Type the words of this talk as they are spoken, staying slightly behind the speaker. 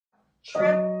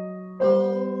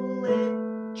triple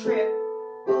it,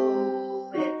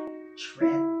 triple it,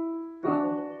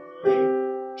 triple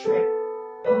it,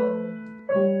 triple.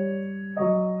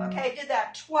 Okay, I did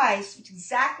that twice, which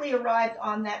exactly arrived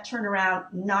on that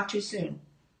turnaround not too soon.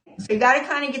 So you got to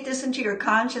kind of get this into your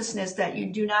consciousness that you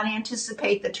do not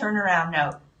anticipate the turnaround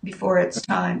note before it's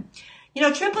time. You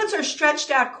know, triplets are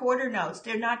stretched out quarter notes.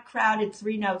 They're not crowded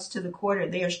 3 notes to the quarter.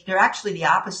 They're actually the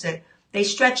opposite. They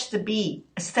stretch the B.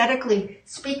 Aesthetically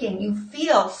speaking, you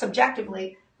feel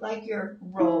subjectively like you're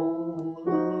rolling,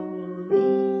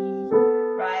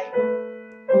 right?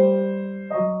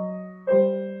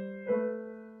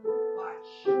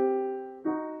 Watch.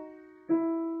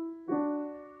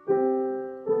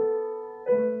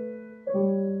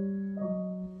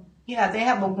 Yeah, they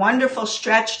have a wonderful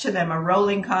stretch to them, a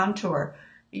rolling contour.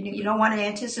 You don't want to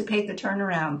anticipate the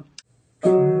turnaround.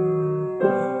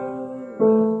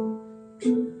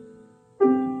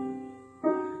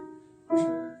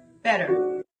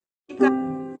 Better. Keep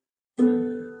going.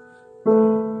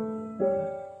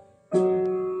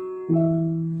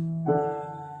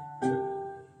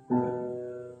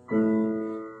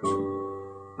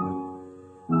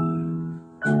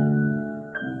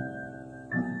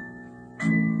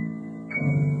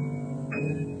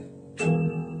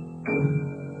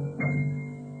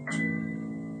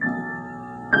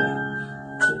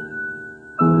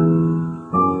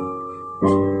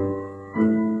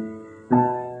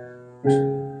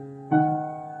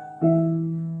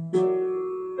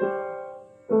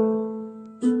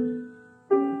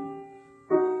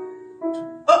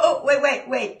 Oh,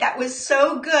 wait. That was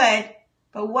so good.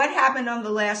 But what happened on the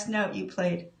last note you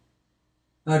played?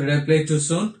 Oh, did I play too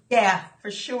soon? Yeah, for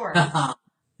sure.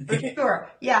 For sure.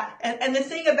 Yeah. And the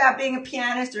thing about being a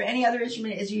pianist or any other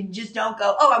instrument is you just don't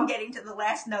go, oh, I'm getting to the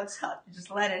last notes. You just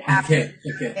let it happen.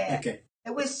 Okay.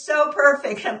 It was so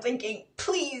perfect. I'm thinking,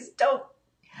 please don't.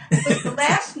 Because the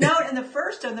last note and the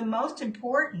first are the most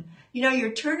important. You know,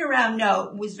 your turnaround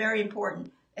note was very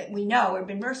important. We know, we've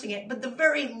been rehearsing it. But the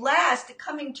very last, the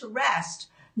coming to rest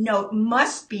note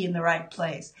must be in the right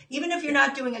place. Even if you're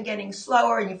not doing a getting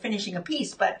slower and you're finishing a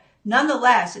piece, but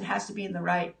nonetheless, it has to be in the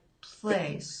right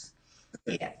place.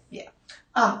 Yeah.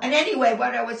 And anyway,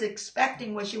 what I was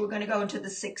expecting was you were going to go into the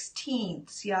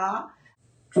 16ths, yeah?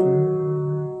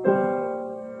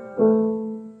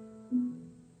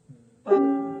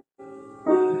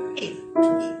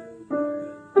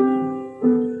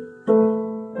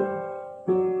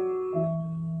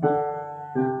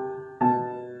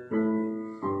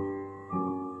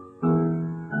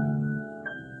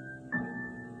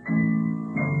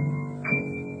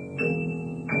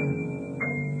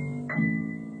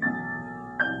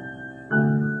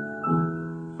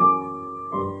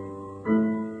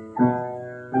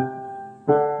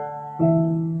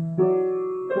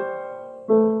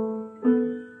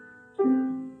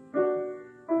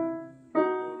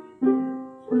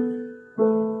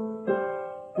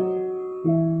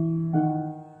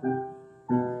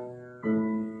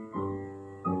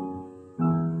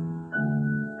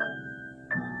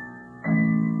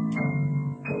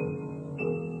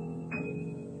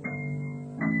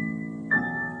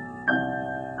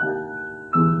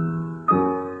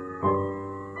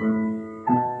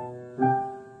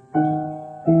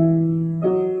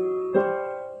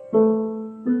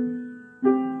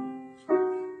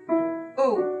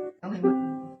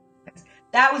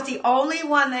 That was the only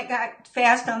one that got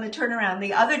fast on the turnaround.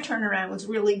 The other turnaround was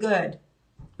really good.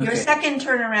 Your second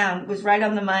turnaround was right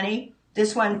on the money.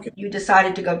 This one, you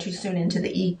decided to go too soon into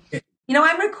the E. You know,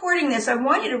 I'm recording this. I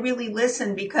want you to really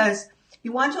listen because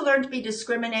you want to learn to be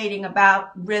discriminating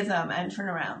about rhythm and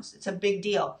turnarounds. It's a big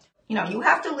deal. You know, you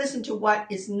have to listen to what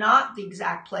is not the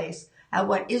exact place and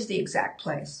what is the exact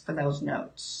place for those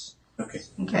notes.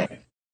 Okay.